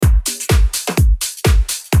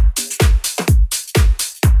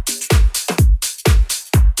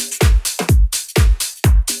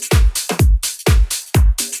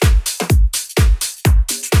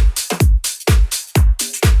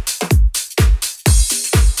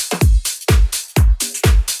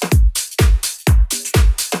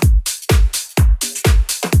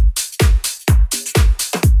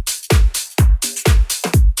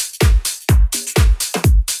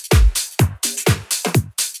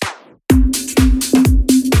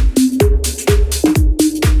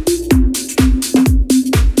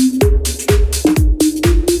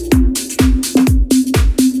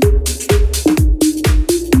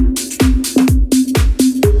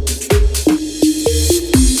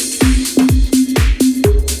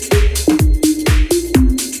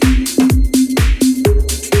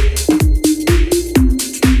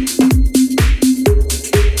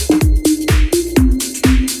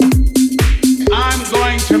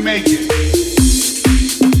make it.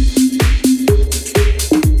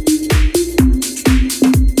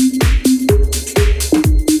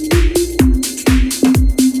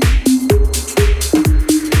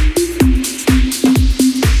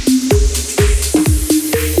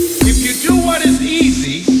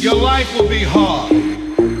 Your life will be hard.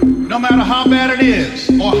 No matter how bad it is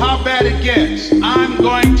or how bad it gets, I'm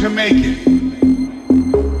going to make it.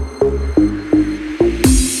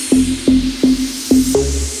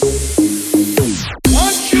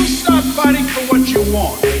 Once you start fighting for what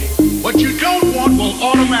you don't want will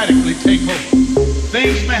automatically take over.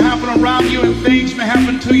 Things may happen around you and things may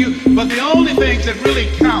happen to you, but the only things that really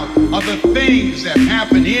count are the things that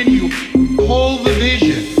happen in you. Hold the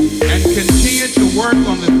vision and continue to work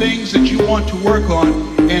on the things that you want to work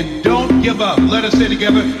on, and don't give up. Let us say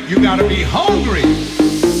together, you gotta be hungry.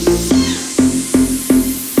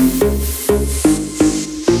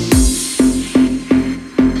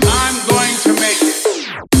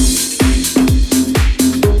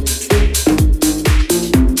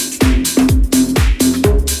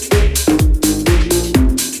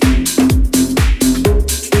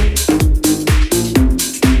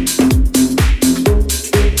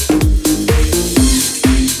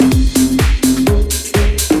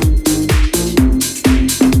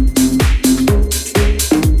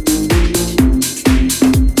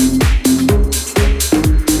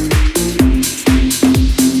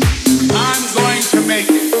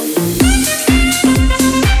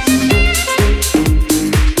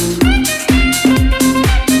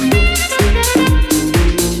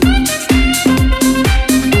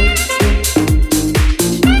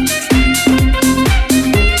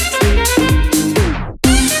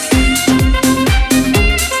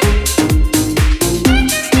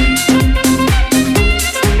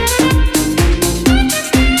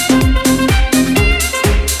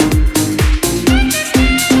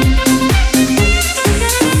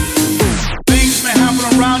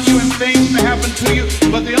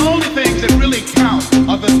 But the only things that really count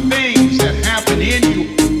are the things that happen in you.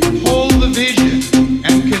 Hold the vision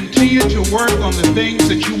and continue to work on the things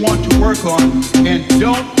that you want to work on, and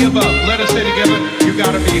don't give up. Let us say together, you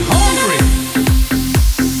gotta be hungry.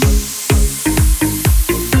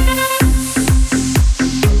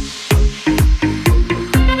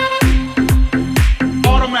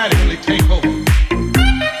 Automatically take over.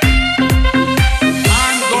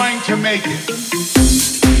 I'm going to make it.